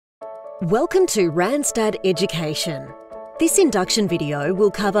Welcome to Randstad Education. This induction video will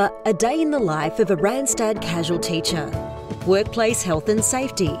cover a day in the life of a Randstad casual teacher, workplace health and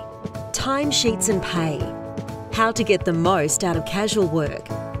safety, timesheets and pay, how to get the most out of casual work.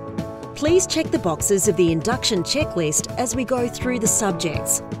 Please check the boxes of the induction checklist as we go through the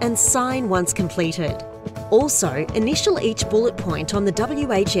subjects and sign once completed. Also, initial each bullet point on the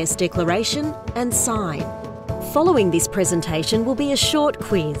WHS declaration and sign. Following this presentation will be a short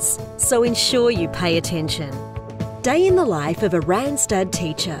quiz, so ensure you pay attention. Day in the life of a Randstad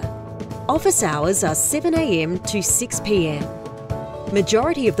teacher. Office hours are 7 a.m. to 6 p.m.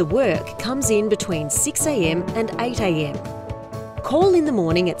 Majority of the work comes in between 6 a.m. and 8 a.m. Call in the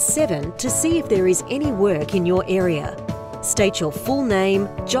morning at 7 to see if there is any work in your area. State your full name,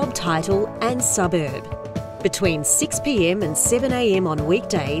 job title and suburb. Between 6 p.m. and 7 a.m. on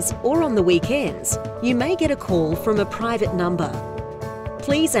weekdays or on the weekends, you may get a call from a private number.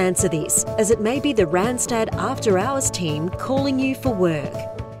 Please answer this, as it may be the Randstad After Hours team calling you for work.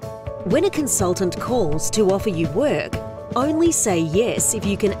 When a consultant calls to offer you work, only say yes if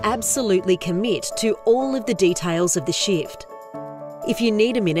you can absolutely commit to all of the details of the shift. If you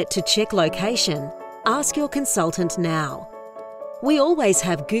need a minute to check location, ask your consultant now. We always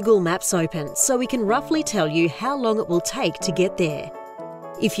have Google Maps open so we can roughly tell you how long it will take to get there.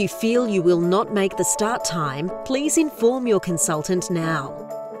 If you feel you will not make the start time, please inform your consultant now.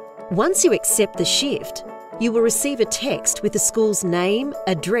 Once you accept the shift, you will receive a text with the school's name,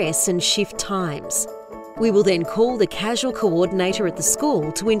 address and shift times. We will then call the casual coordinator at the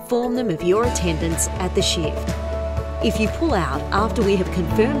school to inform them of your attendance at the shift. If you pull out after we have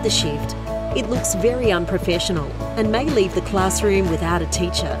confirmed the shift, it looks very unprofessional and may leave the classroom without a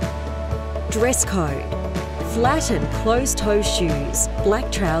teacher. Dress code: flat and closed-toe shoes,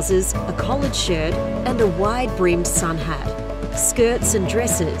 black trousers, a collared shirt and a wide-brimmed sun hat. Skirts and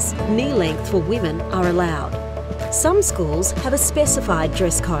dresses, knee-length for women, are allowed. Some schools have a specified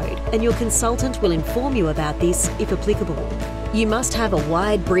dress code and your consultant will inform you about this if applicable. You must have a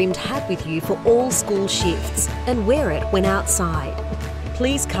wide-brimmed hat with you for all school shifts and wear it when outside.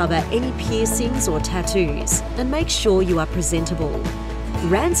 Please cover any piercings or tattoos and make sure you are presentable.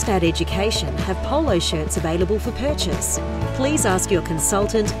 Randstad Education have polo shirts available for purchase. Please ask your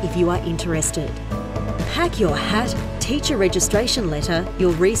consultant if you are interested. Pack your hat, teacher registration letter,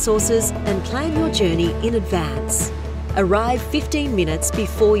 your resources and plan your journey in advance. Arrive 15 minutes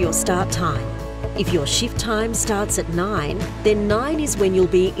before your start time. If your shift time starts at 9, then 9 is when you'll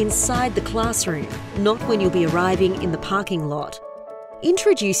be inside the classroom, not when you'll be arriving in the parking lot.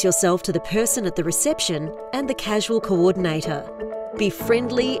 Introduce yourself to the person at the reception and the casual coordinator. Be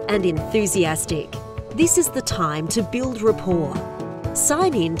friendly and enthusiastic. This is the time to build rapport.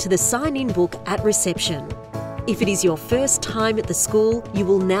 Sign in to the sign-in book at reception. If it is your first time at the school, you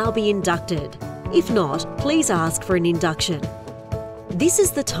will now be inducted. If not, please ask for an induction. This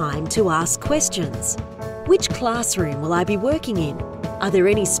is the time to ask questions. Which classroom will I be working in? Are there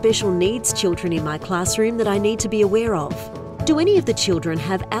any special needs children in my classroom that I need to be aware of? Do any of the children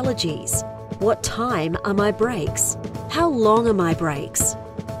have allergies? What time are my breaks? How long are my breaks?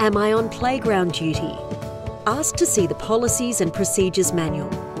 Am I on playground duty? Ask to see the policies and procedures manual.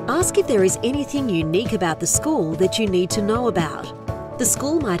 Ask if there is anything unique about the school that you need to know about. The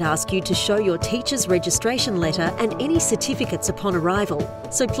school might ask you to show your teacher's registration letter and any certificates upon arrival,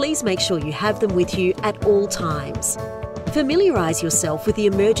 so please make sure you have them with you at all times. Familiarise yourself with the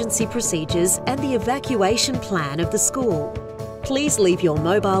emergency procedures and the evacuation plan of the school. Please leave your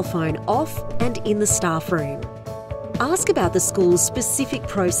mobile phone off and in the staff room. Ask about the school's specific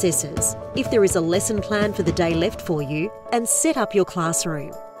processes, if there is a lesson plan for the day left for you, and set up your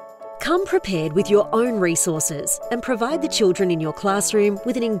classroom. Come prepared with your own resources and provide the children in your classroom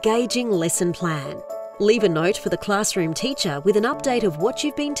with an engaging lesson plan. Leave a note for the classroom teacher with an update of what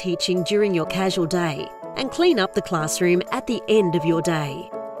you've been teaching during your casual day, and clean up the classroom at the end of your day.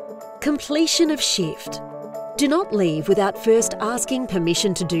 Completion of shift. Do not leave without first asking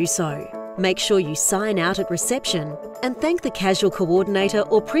permission to do so. Make sure you sign out at reception and thank the casual coordinator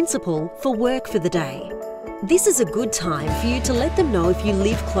or principal for work for the day. This is a good time for you to let them know if you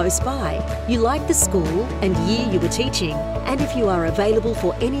live close by, you like the school and year you were teaching, and if you are available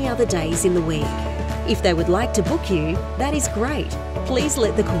for any other days in the week. If they would like to book you, that is great. Please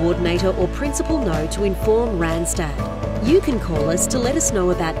let the coordinator or principal know to inform Randstad. You can call us to let us know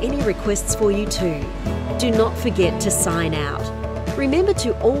about any requests for you too. Do not forget to sign out. Remember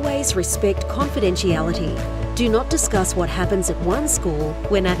to always respect confidentiality. Do not discuss what happens at one school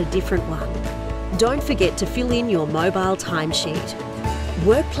when at a different one. Don't forget to fill in your mobile timesheet.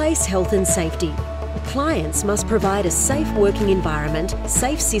 Workplace health and safety. Clients must provide a safe working environment,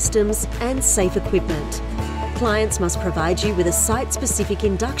 safe systems and safe equipment. Clients must provide you with a site-specific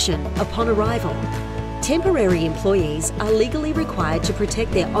induction upon arrival. Temporary employees are legally required to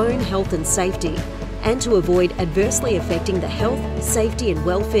protect their own health and safety and to avoid adversely affecting the health, safety and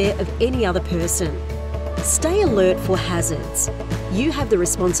welfare of any other person. Stay alert for hazards. You have the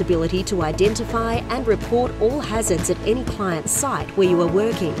responsibility to identify and report all hazards at any client site where you are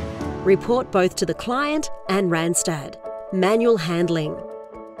working. Report both to the client and Randstad. Manual handling.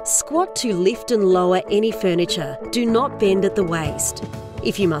 Squat to lift and lower any furniture. Do not bend at the waist.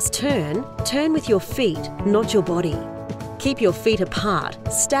 If you must turn, turn with your feet, not your body. Keep your feet apart,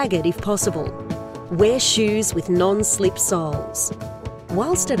 staggered if possible. Wear shoes with non-slip soles.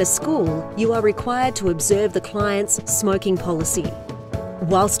 Whilst at a school, you are required to observe the client's smoking policy.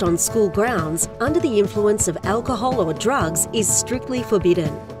 Whilst on school grounds, under the influence of alcohol or drugs is strictly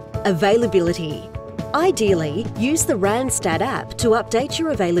forbidden. Availability. Ideally, use the Randstad app to update your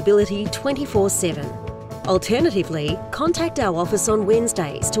availability 24/7. Alternatively, contact our office on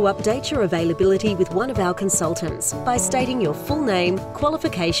Wednesdays to update your availability with one of our consultants by stating your full name,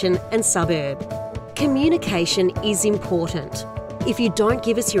 qualification and suburb. Communication is important. If you don't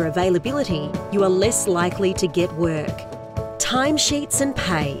give us your availability, you are less likely to get work. Timesheets and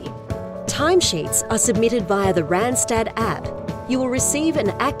pay. Timesheets are submitted via the Randstad app. You will receive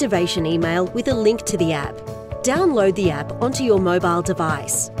an activation email with a link to the app. Download the app onto your mobile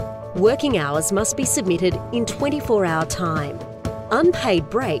device. Working hours must be submitted in 24-hour time. Unpaid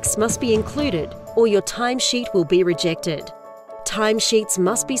breaks must be included or your timesheet will be rejected. Timesheets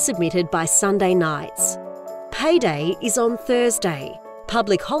must be submitted by Sunday nights. Payday is on Thursday.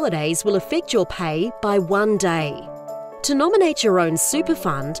 Public holidays will affect your pay by 1 day. To nominate your own super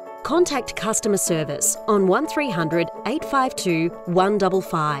fund, contact customer service on 1300 852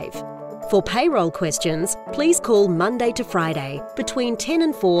 155. For payroll questions, please call Monday to Friday between 10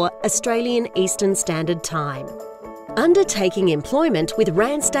 and 4 Australian Eastern Standard Time. Undertaking employment with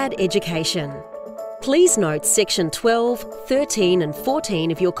Randstad Education. Please note Section 12, 13 and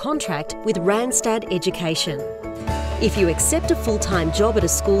 14 of your contract with Randstad Education. If you accept a full-time job at a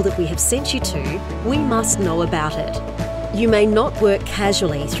school that we have sent you to, we must know about it. You may not work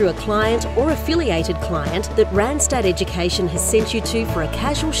casually through a client or affiliated client that Randstad Education has sent you to for a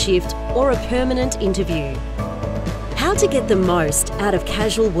casual shift or a permanent interview. How to get the most out of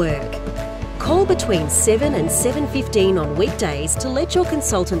casual work. Call between 7 and 7:15 on weekdays to let your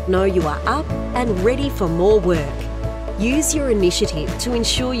consultant know you are up and ready for more work. Use your initiative to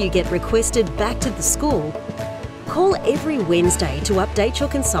ensure you get requested back to the school. Call every Wednesday to update your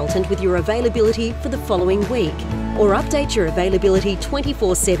consultant with your availability for the following week, or update your availability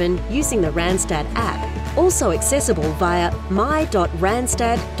 24/7 using the Randstad app, also accessible via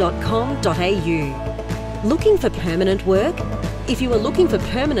my.randstad.com.au. Looking for permanent work? If you are looking for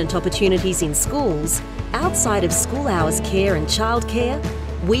permanent opportunities in schools, outside of school hours care and childcare,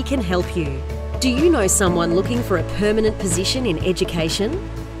 we can help you. Do you know someone looking for a permanent position in education?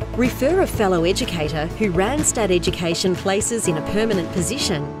 Refer a fellow educator who Randstad Education places in a permanent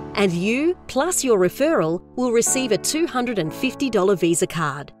position, and you, plus your referral, will receive a $250 Visa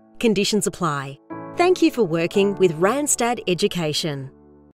card. Conditions apply. Thank you for working with Randstad Education.